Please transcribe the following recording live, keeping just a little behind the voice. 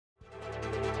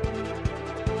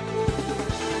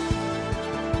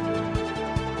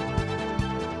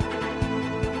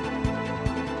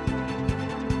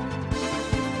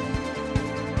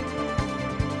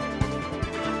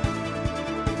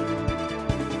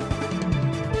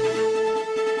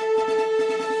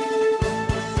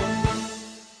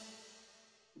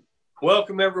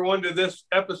Welcome, everyone, to this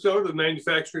episode of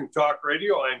Manufacturing Talk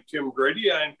Radio. I'm Tim Grady.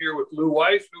 I'm here with Lou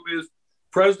Weiss, who is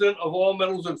president of All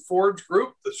Metals and Forge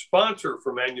Group, the sponsor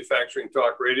for Manufacturing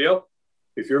Talk Radio.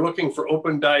 If you're looking for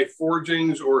open die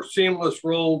forgings or seamless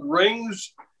rolled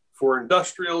rings for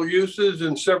industrial uses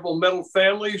in several metal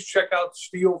families, check out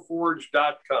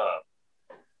steelforge.com.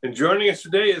 And joining us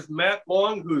today is Matt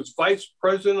Long, who's vice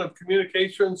president of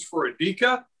communications for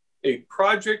Adeka, a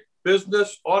project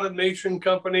business automation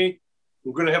company.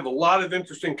 We're going to have a lot of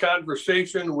interesting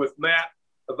conversation with Matt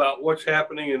about what's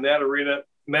happening in that arena.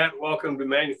 Matt, welcome to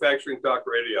Manufacturing Talk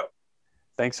Radio.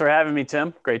 Thanks for having me,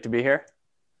 Tim. Great to be here.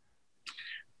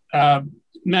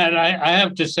 Matt, I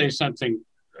have to say something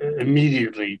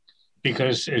immediately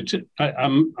because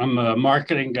I'm a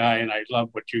marketing guy and I love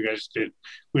what you guys did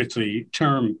with the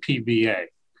term PBA.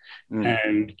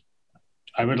 And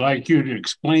I would like you to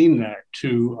explain that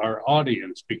to our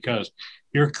audience because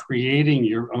you're creating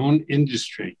your own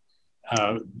industry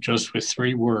just with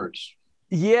 3 words.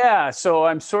 Yeah, so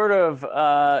I'm sort of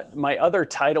my other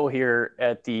title here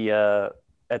at the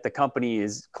company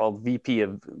is called VP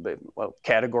of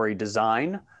Category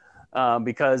Design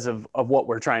because of what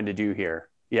we're trying to do here.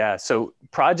 Yeah, so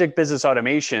project business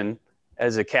automation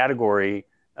as a category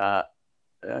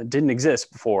didn't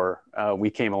exist before we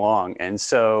came along, and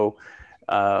so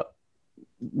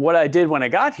what I did when I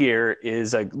got here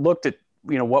is I looked at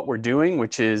what we're doing,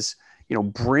 which is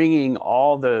bringing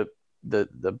all the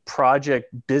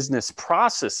project business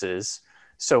processes,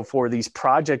 so for these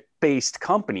project-based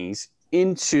companies,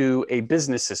 into a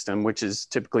business system, which is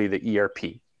typically the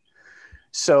ERP.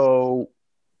 So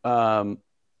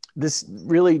this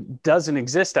really doesn't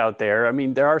exist out there. I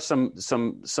mean, there are some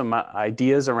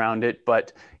ideas around it,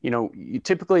 but you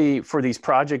typically for these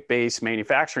project-based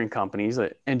manufacturing companies,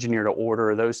 engineer to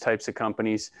order, those types of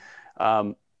companies,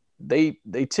 they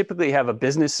typically have a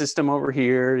business system over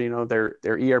here, their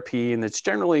ERP, and it's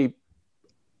generally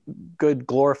good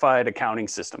glorified accounting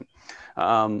system.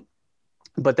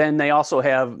 But then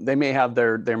they may have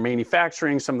their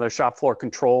manufacturing, some of their shop floor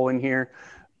control in here,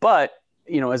 but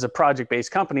as a project-based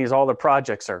company, all their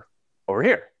projects are over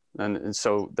here. And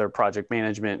so their project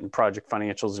management and project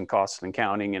financials and costs and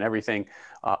accounting and everything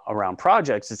around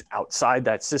projects is outside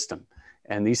that system.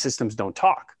 And these systems don't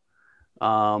talk.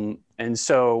 And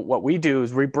so what we do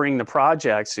is we bring the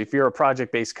projects. If you're a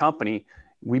project-based company,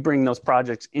 we bring those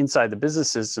projects inside the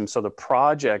business system so the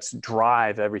projects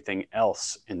drive everything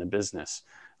else in the business.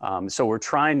 So we're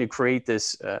trying to create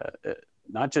this,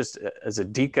 not just as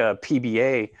Adeka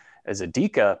PBA, as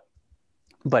Adeka,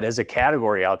 but as a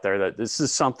category out there that this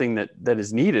is something that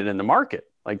is needed in the market.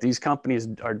 Like these companies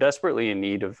are desperately in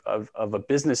need of a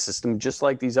business system, just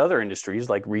like these other industries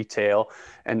like retail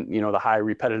and, the high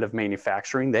repetitive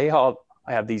manufacturing. They all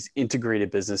have these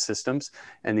integrated business systems,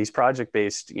 and these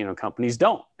project-based, companies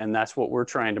don't. And that's what we're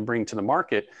trying to bring to the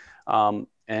market.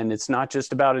 And it's not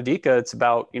just about Adeka. It's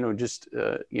about,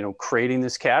 creating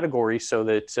this category so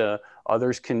that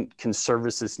others can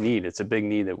service this need. It's a big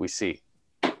need that we see.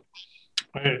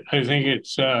 I think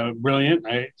it's brilliant.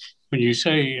 When you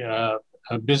say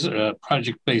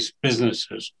project-based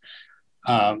businesses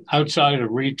outside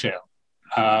of retail,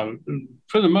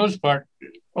 for the most part,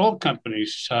 all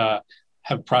companies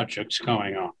have projects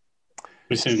going on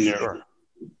within their,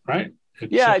 right?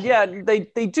 Yeah,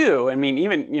 they do. I mean,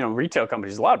 even, retail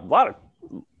companies, a lot of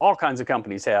all kinds of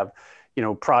companies have,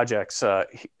 projects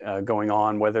going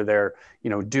on, whether they're,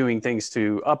 doing things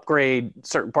to upgrade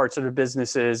certain parts of their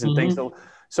businesses and things.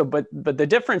 So, but the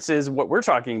difference is what we're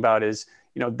talking about is,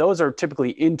 those are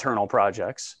typically internal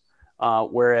projects,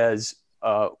 whereas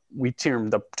we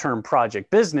term the term project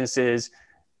business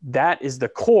that is the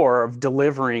core of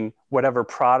delivering whatever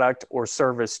product or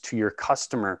service to your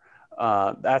customer.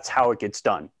 That's how it gets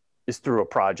done, is through a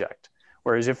project.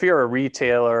 Whereas if you're a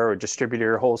retailer or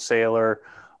distributor, wholesaler,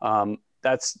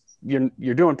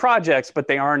 you're doing projects, but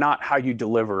they are not how you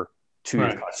deliver to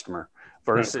your customer.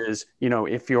 Versus,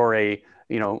 if you're a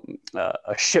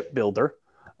shipbuilder,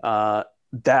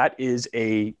 that is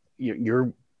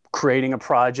you're creating a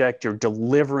project, you're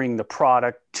delivering the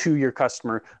product to your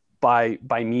customer by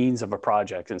means of a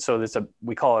project. And so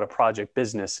we call it a project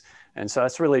business. And so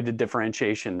that's really the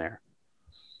differentiation there.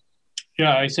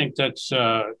 Yeah, I think that's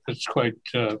quite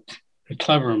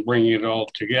clever in bringing it all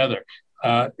together.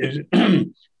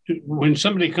 When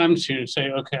somebody comes to you and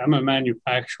say, okay, I'm a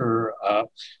manufacturer,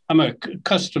 I'm a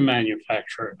custom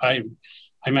manufacturer. I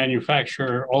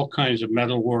manufacture all kinds of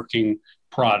metalworking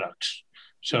products.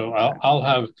 So I'll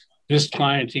have this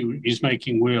client, he's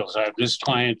making wheels. I have this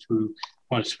client who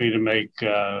wants me to make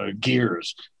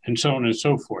gears and so on and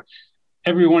so forth.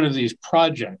 every one of these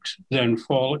projects then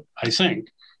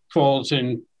falls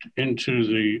into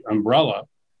the umbrella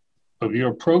of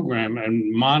your program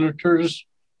and monitors.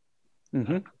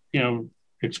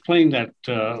 Explain that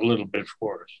a little bit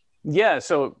for us. Yeah.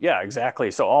 So yeah,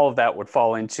 exactly. So all of that would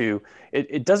fall into it.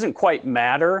 It doesn't quite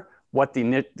matter what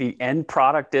the end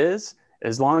product is,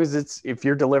 as long as if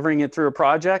you're delivering it through a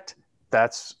project.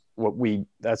 That's what we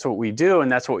do,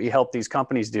 and that's what we help these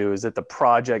companies do, is that the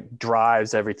project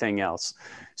drives everything else.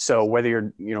 So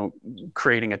whether you're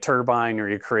creating a turbine or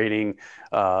you're creating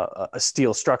a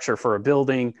steel structure for a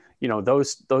building,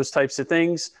 those types of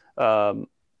things, all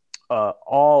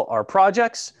are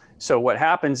projects. So what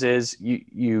happens is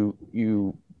you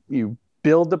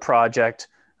build the project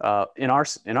in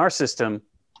our system,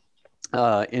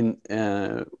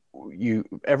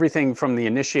 everything from the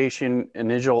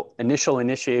initial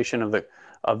initiation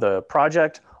of the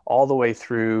project all the way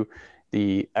through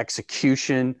the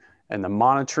execution and the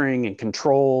monitoring and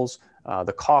controls,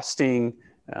 the costing,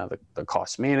 the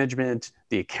cost management,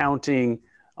 the accounting,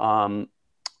 and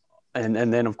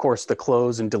then of course the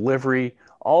close and delivery.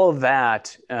 All of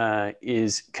that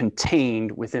is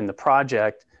contained within the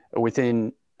project,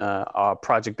 within our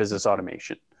project business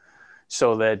automation,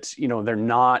 so that they're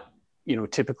not.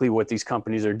 Typically what these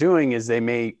companies are doing is they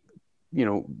may,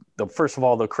 first of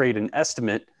all, they'll create an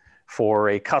estimate for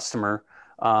a customer.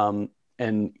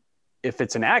 And if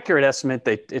it's an accurate estimate,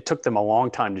 it took them a long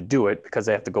time to do it, because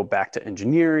they have to go back to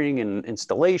engineering and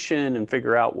installation and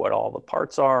figure out what all the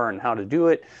parts are and how to do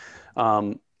it.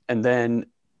 And then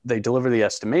they deliver the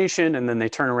estimation, and then they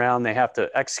turn around, they have to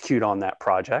execute on that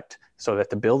project. So they have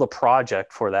to build a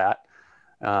project for that.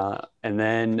 And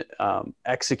then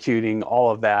executing all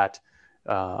of that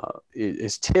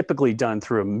is typically done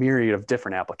through a myriad of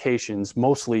different applications.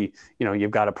 Mostly,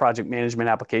 you've got a project management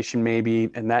application maybe,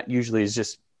 and that usually is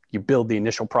just you build the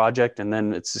initial project and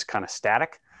then it's just kind of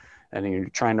static, and then you're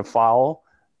trying to follow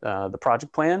the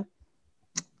project plan.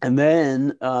 And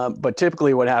then, but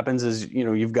typically what happens is,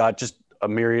 you've got just a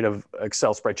myriad of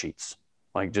Excel spreadsheets,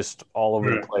 like just all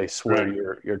over the place,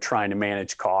 where you're trying to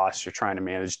manage costs, you're trying to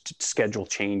manage schedule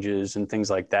changes and things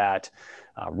like that,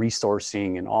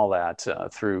 resourcing and all that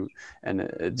through, and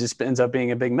it just ends up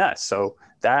being a big mess. So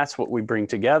that's what we bring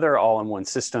together all in one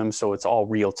system. So it's all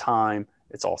real time,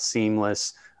 it's all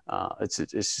seamless. It's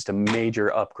just a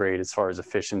major upgrade as far as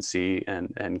efficiency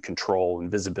and control and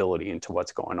visibility into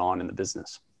what's going on in the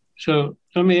business. So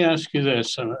let me ask you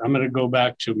this. I'm going to go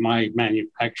back to my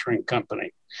manufacturing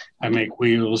company. I make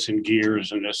wheels and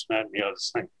gears and this, that, and the other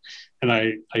thing. And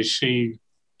I see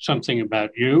something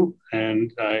about you,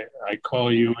 and I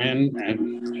call you in.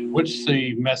 And what's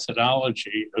the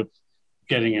methodology of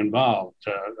getting involved?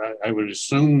 I would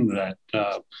assume that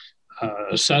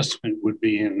assessment would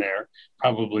be in there,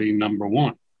 probably number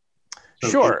one. So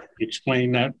sure.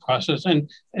 Explain that process. And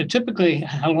typically,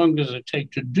 how long does it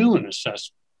take to do an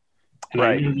assessment? And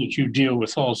I know that you deal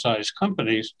with all size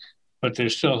companies, but there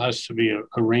still has to be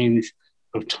a range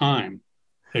of time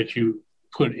that you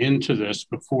put into this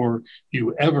before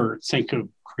you ever think of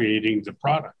creating the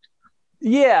product.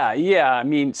 Yeah. I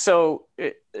mean, so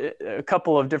a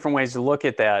couple of different ways to look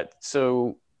at that.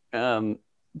 So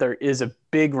there is a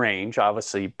big range,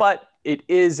 obviously, but it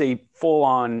is a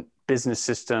full-on business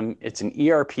system. It's an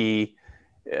ERP.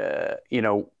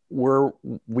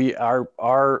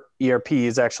 Our ERP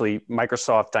is actually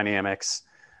Microsoft Dynamics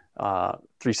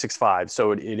 365.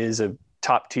 So it is a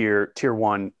top tier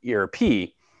 1 ERP.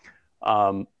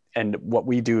 And what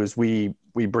we do is we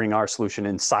bring our solution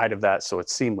inside of that, so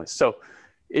it's seamless. So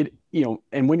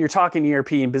and when you're talking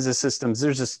ERP and business systems,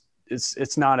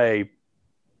 it's not a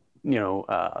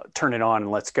turn it on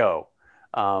and let's go.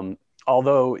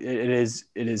 Although it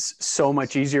is so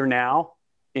much easier now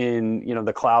in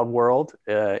the cloud world.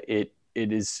 It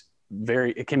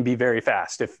can be very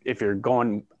fast if you're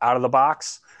going out of the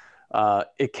box.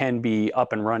 It can be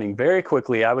up and running very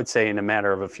quickly, I would say in a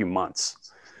matter of a few months.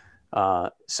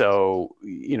 So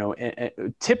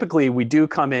typically we do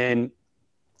come in,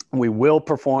 we will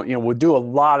perform, we'll do a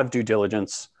lot of due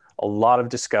diligence, a lot of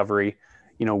discovery.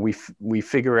 We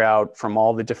figure out from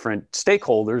all the different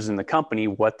stakeholders in the company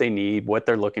what they need, what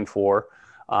they're looking for,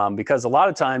 because a lot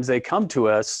of times they come to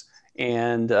us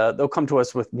and they'll come to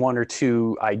us with one or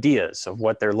two ideas of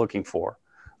what they're looking for.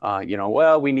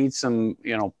 We need some,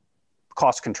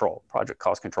 project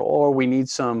cost control, or we need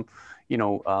some,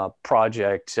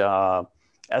 project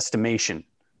estimation.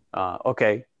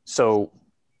 Okay, so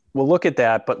we'll look at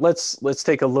that, but let's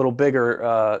take a little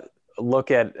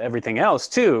look at everything else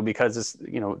too, because it's,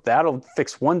 that'll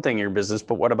fix one thing in your business,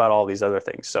 but what about all these other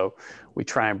things? So we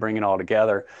try and bring it all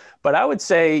together. But I would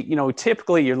say,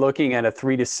 typically you're looking at a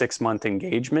 3 to 6 month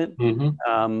engagement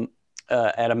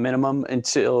at a minimum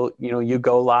until, you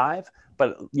go live.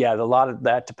 But yeah, a lot of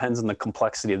that depends on the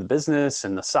complexity of the business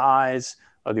and the size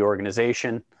of the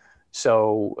organization.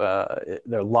 So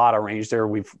there are a lot of range there.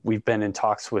 We've been in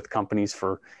talks with companies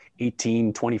for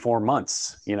 18, 24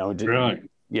 months, Really?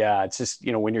 Yeah, it's just,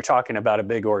 when you're talking about a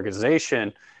big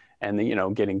organization and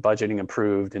getting budgeting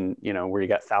approved and, where you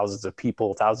got thousands of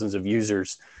people, thousands of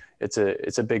users, it's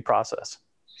a big process.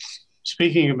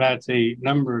 Speaking about the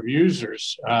number of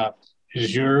users,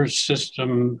 is your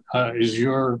system, is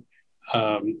your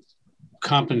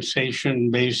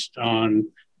compensation based on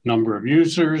number of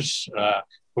users,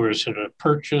 or is it a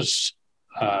purchase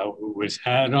with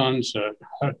add-ons?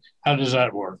 How does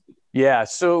that work? Yeah,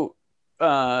 so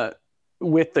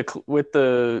with the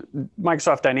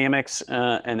Microsoft Dynamics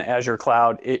and Azure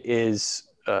Cloud, it is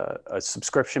a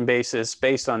subscription basis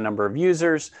based on number of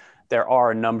users. There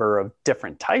are a number of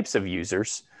different types of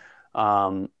users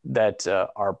that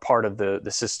are part of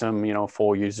the system,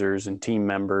 full users and team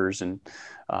members and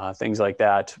things like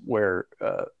that, where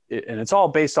and it's all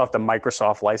based off the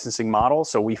Microsoft licensing model.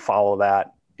 So we follow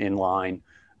that in line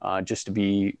just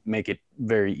to make it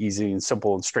very easy and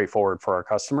simple and straightforward for our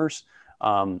customers.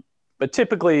 But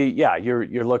typically, yeah,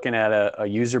 you're looking at a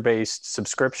user-based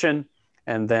subscription,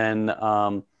 and then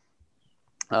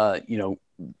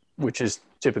which is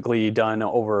typically done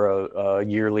over a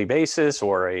yearly basis,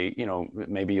 or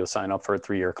maybe you'll sign up for a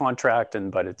 3-year contract,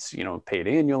 but it's paid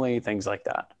annually, things like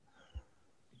that.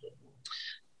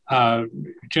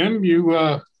 Jim,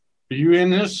 are you in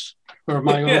this, or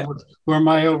am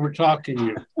I over talking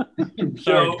you? I'm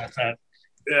sorry about that.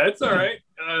 Yeah, it's all right.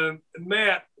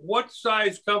 Matt, what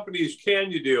size companies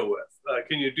can you deal with?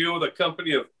 Can you deal with a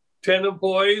company of 10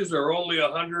 employees, or only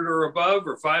 100 or above,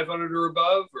 or 500 or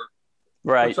above? Or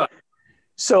right.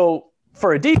 So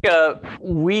for Adeka,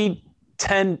 we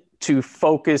tend to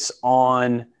focus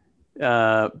on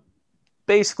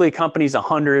basically companies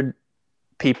 100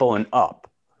 people and up.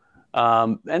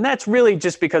 And that's really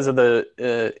just because of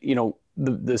the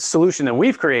solution that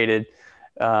we've created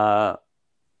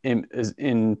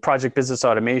in Project Business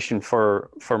Automation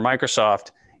for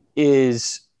Microsoft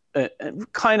is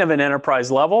kind of an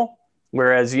enterprise level,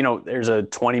 whereas there's a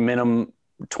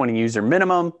 20 user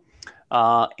minimum,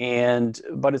 but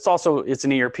it's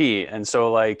an ERP, and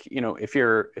so if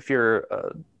you're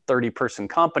a 30-person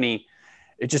company,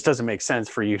 it just doesn't make sense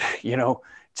for you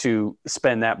to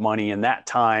spend that money and that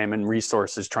time and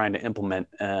resources trying to implement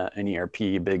an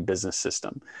ERP, big business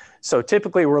system. So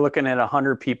typically we're looking at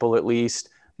 100 people at least.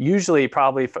 Usually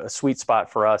probably a sweet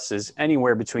spot for us is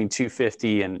anywhere between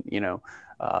 250 and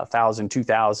 1,000,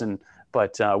 2,000.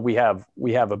 But we have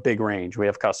a big range. We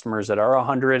have customers that are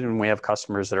 100, and we have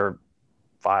customers that are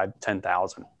 5,000,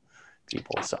 10,000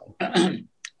 people. So I'm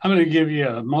going to give you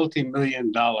a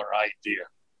multi-million-dollar idea.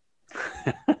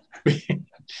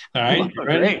 All right, you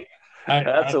ready? Great.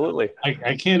 Absolutely.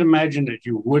 I can't imagine that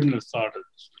you wouldn't have thought of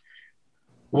this.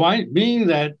 Why, being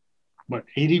that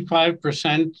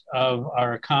 85% of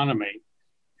our economy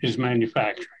is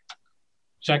manufacturing.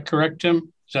 Is that correct,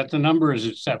 Tim? Is that the number, or is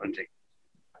it 70?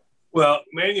 Well,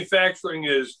 manufacturing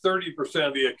is 30%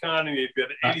 of the economy, but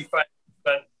 85%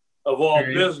 of all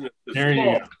business is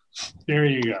small. There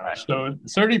you go. So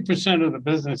 30% of the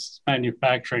business is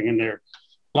manufacturing, and there are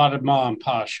a lot of mom and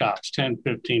pop shops, 10,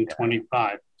 15,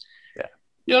 25. Yeah.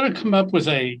 You ought to come up with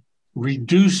a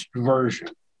reduced version,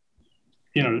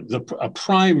 a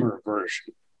primer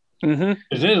version. Mm-hmm.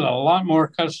 Because there's a lot more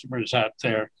customers out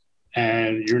there,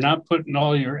 and you're not putting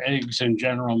all your eggs in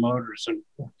General Motors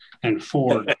and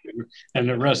Ford and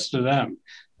the rest of them.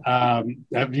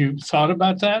 Have you thought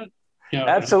about that?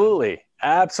 Absolutely.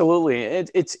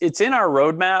 It's in our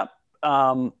roadmap,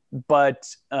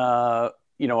 but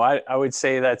I would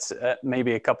say that's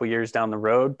maybe a couple years down the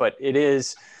road, but it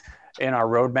is in our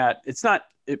roadmap.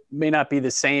 It may not be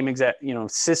the same exact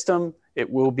system. It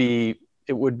would be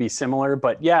similar,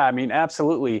 but yeah, I mean,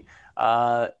 absolutely.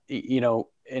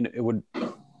 And it would,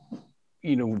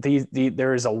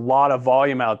 there is a lot of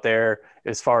volume out there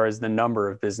as far as the number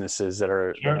of businesses that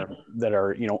are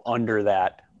under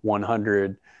that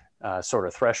 100 sort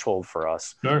of threshold for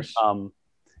us. Sure.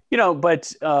 We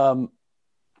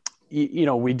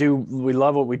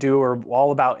love what we do. We're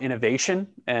all about innovation,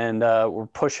 and we're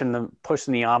pushing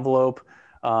the envelope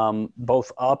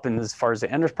both up and as far as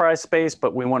the enterprise space,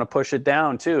 but we want to push it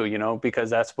down too, because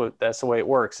that's the way it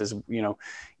works is,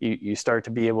 you start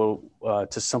to be able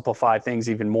to simplify things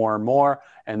even more and more.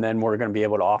 And then we're going to be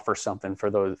able to offer something for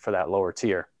that lower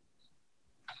tier.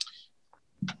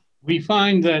 We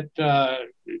find that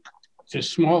the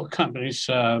small companies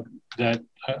that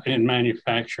in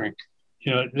manufacturing,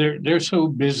 they're so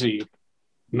busy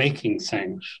making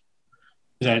things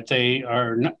that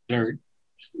they're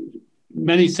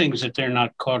many things that they're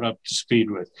not caught up to speed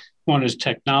with. One is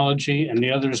technology, and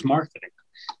the other is marketing.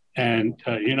 And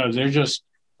they're just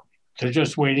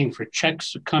waiting for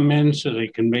checks to come in so they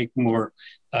can make more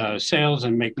sales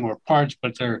and make more parts,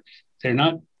 but they're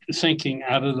not thinking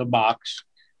out of the box.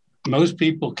 Most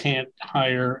people can't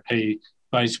hire a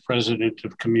vice president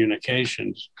of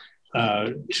communications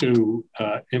to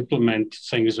implement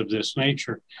things of this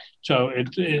nature. So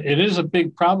it is a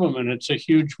big problem, and it's a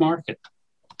huge market.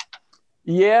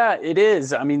 Yeah, it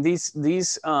is. I mean, these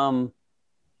and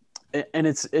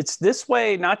it's this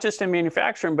way, not just in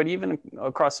manufacturing, but even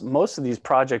across most of these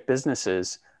project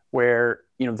businesses where,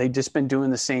 they've just been doing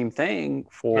the same thing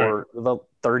for the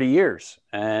 30 years.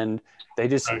 And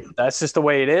that's just the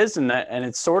way it is. And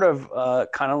it's sort of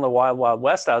kind of the wild, wild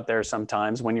west out there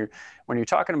sometimes when you're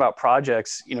talking about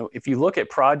projects. If you look at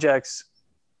projects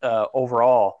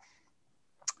overall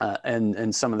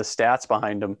and some of the stats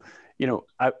behind them,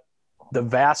 the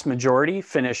vast majority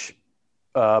finish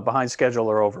behind schedule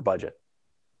or over budget.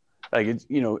 Like,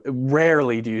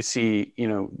 rarely do you see,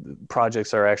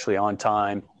 projects are actually on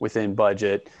time, within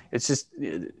budget.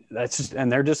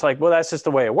 And they're just like, well, that's just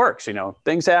the way it works.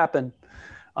 Things happen.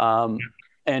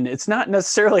 And it's not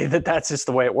necessarily that's just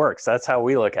the way it works. That's how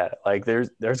we look at it. Like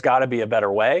there's gotta be a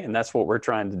better way. And that's what we're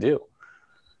trying to do.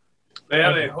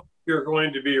 Man, I hope you're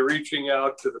going to be reaching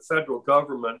out to the federal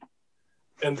government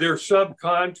and their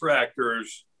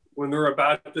subcontractors when they're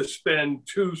about to spend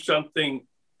 $2-something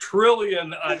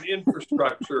trillion on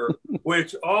infrastructure,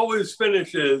 which always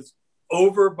finishes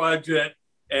over budget,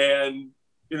 and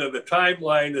the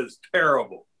timeline is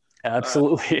terrible.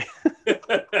 Absolutely.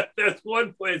 That's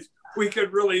one place we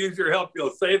could really use your help. You'll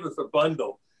save us a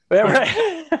bundle. Yeah,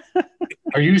 right.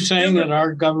 Are you saying that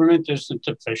our government isn't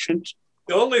efficient?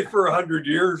 Only for 100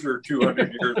 years or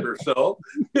 200 years or so.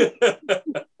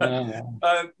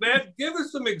 Matt, give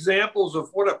us some examples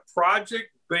of what a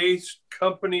project-based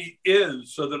company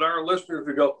is so that our listeners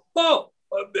would go, oh,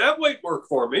 that might work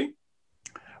for me.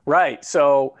 Right.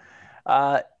 So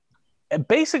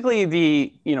basically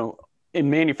in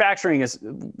manufacturing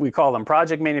we call them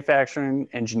project manufacturing,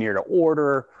 engineer to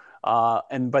order.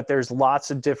 But there's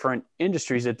lots of different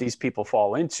industries that these people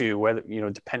fall into, whether,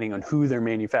 depending on who they're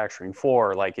manufacturing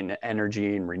for, like in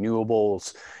energy and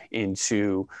renewables,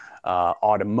 into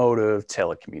automotive,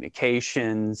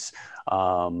 telecommunications,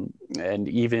 and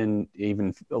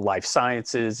even life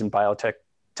sciences and biotech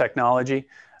technology.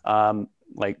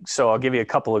 So I'll give you a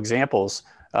couple examples.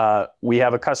 We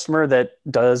have a customer that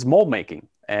does mold making,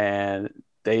 and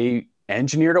they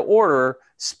engineer to order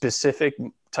specific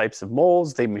types of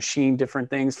molds. They machine different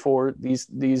things for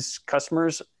these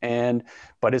customers,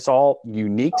 but it's all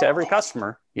unique to every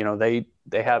customer. They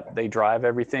drive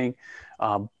everything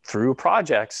through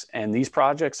projects, and these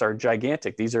projects are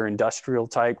gigantic. These are industrial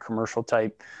type, commercial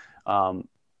type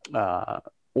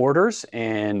orders,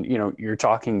 and you're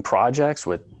talking projects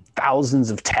with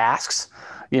thousands of tasks,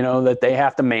 that they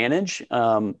have to manage,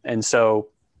 and so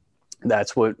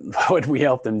that's what we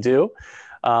help them do.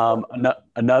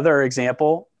 Another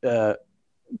example,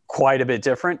 quite a bit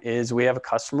different, is we have a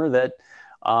customer that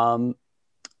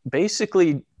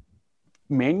basically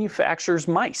manufactures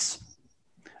mice.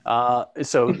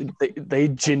 So they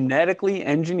genetically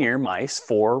engineer mice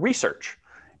for research.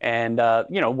 And,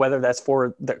 whether that's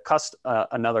for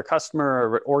another customer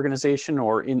or organization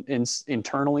or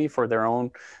internally for their own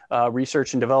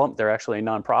research and development, they're actually a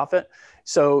nonprofit.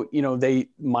 So,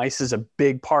 mice is a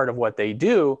big part of what they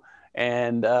do.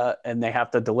 And they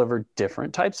have to deliver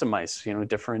different types of mice,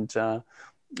 different,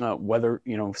 whether,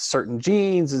 certain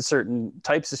genes and certain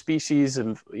types of species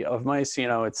of mice,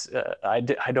 I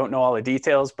don't know all the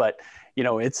details, but,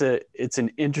 it's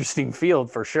an interesting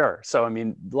field for sure. So, I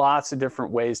mean, lots of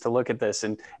different ways to look at this,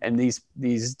 and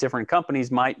these different companies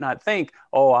might not think,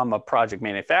 oh, I'm a project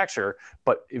manufacturer,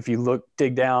 but if you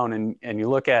dig down and you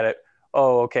look at it,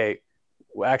 oh, okay,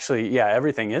 actually, yeah,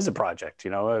 everything is a project.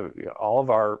 All of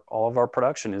our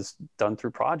production is done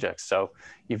through projects. So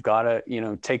you've got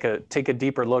to, take a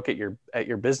deeper look at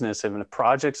your business. And if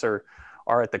projects are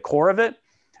at the core of it,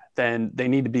 then they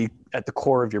need to be at the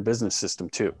core of your business system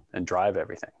too, and drive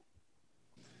everything.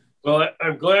 Well,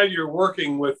 I'm glad you're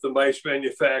working with the mice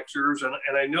manufacturers, and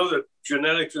I know that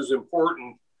genetics is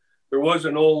important. There was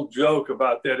an old joke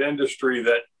about that industry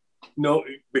that no,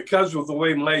 because of the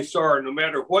way mice are, no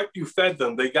matter what you fed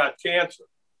them, they got cancer.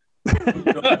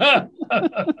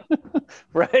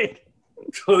 Right.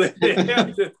 So they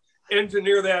have to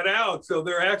engineer that out. So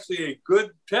they're actually a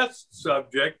good test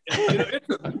subject. And,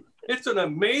 it's an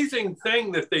amazing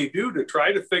thing that they do to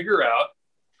try to figure out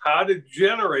how to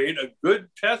generate a good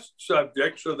test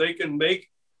subject so they can make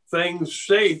things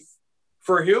safe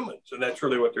for humans. And that's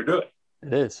really what they're doing.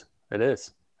 It is.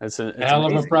 It's a hell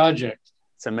of a project.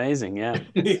 It's amazing. Yeah.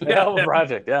 Hell of a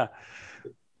project. Yeah.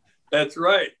 That's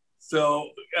right. So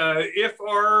if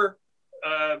our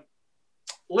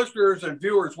listeners and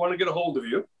viewers want to get a hold of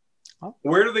you,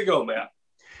 where do they go, Matt?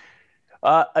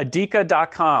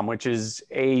 Adeka.com, which is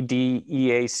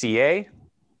ADEACA.com.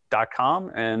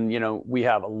 And, we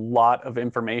have a lot of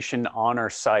information on our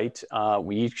site.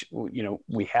 We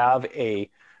have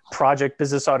a project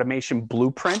business automation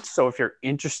blueprint. So if you're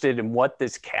interested in what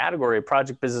this category of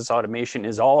project business automation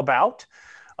is all about,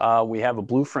 we have a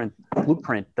blueprint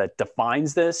that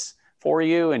defines this for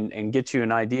you and gets you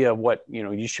an idea of what,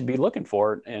 you should be looking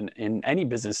for in any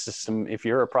business system if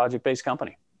you're a project-based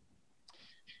company.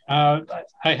 I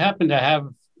happen to have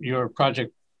your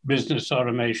project business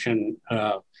automation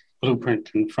blueprint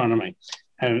in front of me.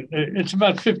 And it's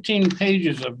about 15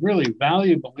 pages of really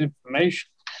valuable information.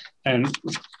 And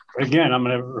again, I'm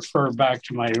going to refer back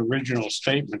to my original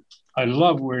statement. I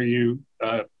love where you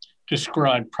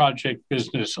describe project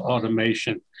business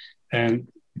automation and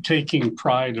taking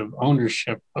pride of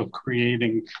ownership of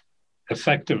creating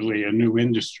effectively a new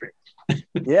industry.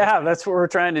 Yeah, that's what we're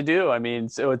trying to do. I mean,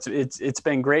 so it's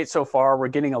been great so far. We're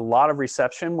getting a lot of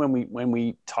reception when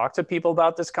we talk to people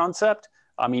about this concept.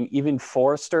 I mean, even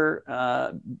Forrester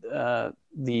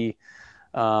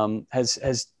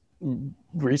has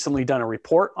recently done a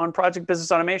report on project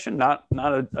business automation, not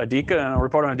a Adeka and a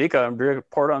report on Adeka, a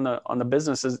report on the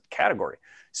businesses category.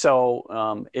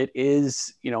 So it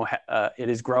is, it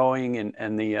is growing,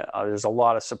 and there's a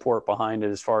lot of support behind it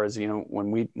as far as,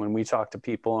 when we talk to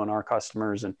people and our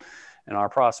customers and our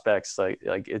prospects,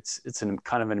 like it's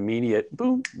kind of an immediate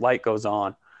boom, light goes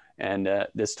on, and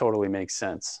this totally makes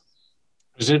sense.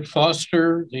 Is it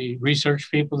Foster, the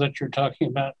research people that you're talking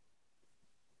about?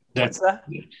 What's that?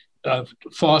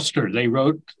 Foster, they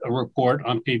wrote a report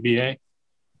on PBA.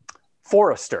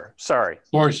 Forrester, sorry.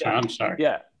 Forrester, I'm sorry.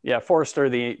 Yeah, Forrester,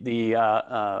 the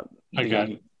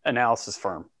analysis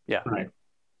firm. Yeah. Right.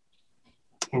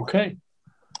 Okay.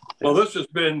 Well, this has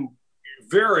been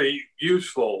very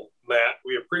useful, Matt.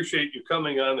 We appreciate you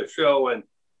coming on the show and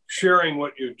sharing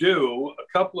what you do.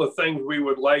 A couple of things we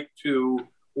would like to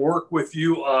work with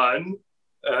you on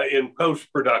in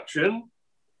post-production,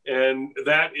 and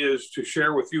that is to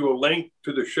share with you a link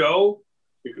to the show.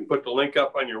 You can put the link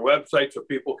up on your website so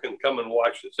people can come and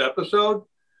watch this episode.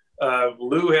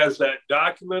 Lou has that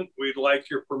document. We'd like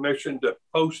your permission to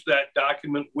post that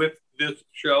document with this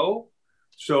show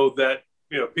so that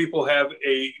people have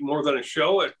more than a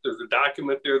show. There's a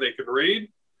document there they can read.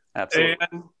 Absolutely.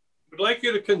 And we'd like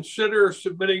you to consider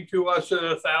submitting to us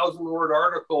a 1,000-word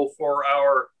article for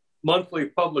our monthly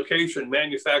publication,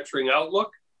 Manufacturing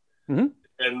Outlook. Mm-hmm.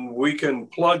 And we can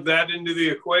plug that into the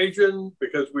equation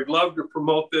because we'd love to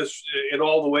promote this in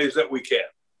all the ways that we can.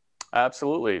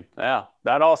 Absolutely. Yeah,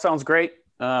 that all sounds great.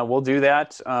 We'll do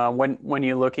that. When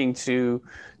you're looking to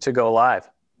go live?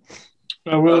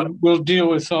 We'll deal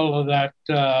with all of that,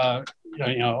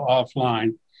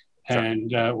 offline,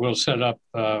 and we'll set up,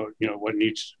 what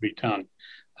needs to be done.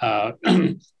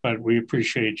 But we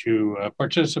appreciate you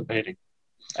participating.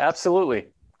 Absolutely.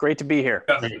 Great to be here.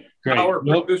 Great. Our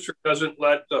producer doesn't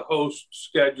let the host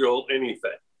schedule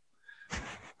anything.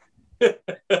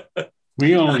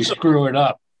 We only screw it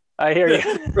up. I hear you.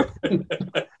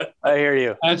 I hear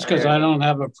you. That's because I don't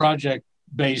have a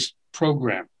project-based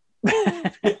program.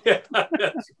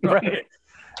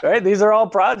 Right. These are all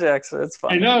projects. That's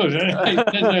fine. I know. I said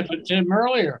that to Tim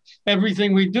earlier.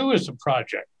 Everything we do is a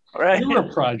project. Right. You're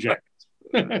a project.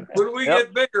 When we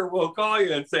get bigger, we'll call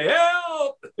you and say,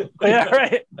 help. Yeah,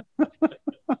 right.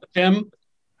 Tim,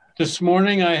 this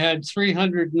morning I had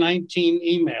 319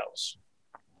 emails.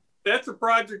 That's a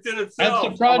project in itself.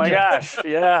 That's a project. Oh my gosh.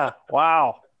 Yeah.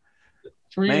 Wow.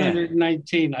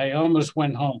 319. Man. I almost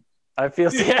went home. I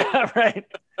feel, right.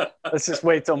 Let's just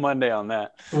wait till Monday on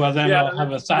that. Well, then I'll have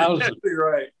 1,000. Exactly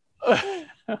right. All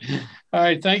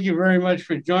right. Thank you very much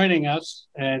for joining us.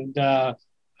 And I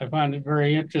found it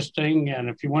very interesting. And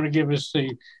if you want to give us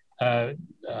an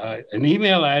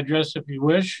email address, if you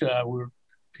wish, we'll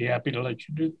be happy to let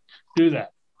you do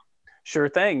that. Sure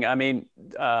thing. I mean,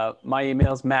 my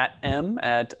email is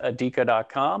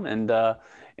mattm@adeka.com,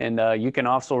 and you can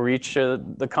also reach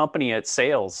the company at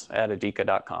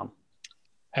sales@adeka.com.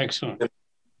 Excellent.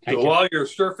 So while you're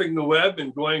surfing the web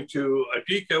and going to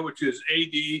Adeka, which is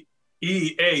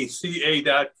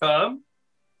ADEACA.com,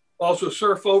 also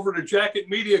surf over to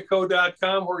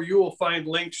jacketmediaco.com, where you will find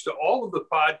links to all of the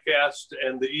podcasts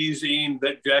and the e-zine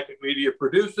that Jacket Media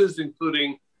produces,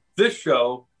 including this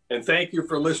show. And thank you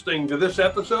for listening to this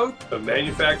episode of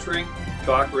Manufacturing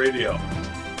Talk Radio.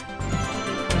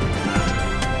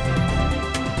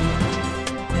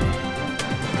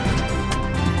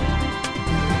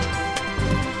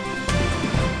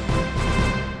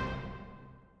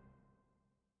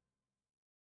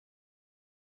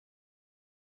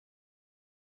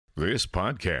 This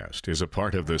podcast is a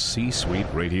part of the C-Suite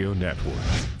Radio Network.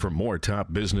 For more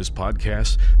top business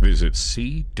podcasts, visit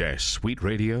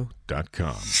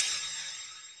c-suiteradio.com.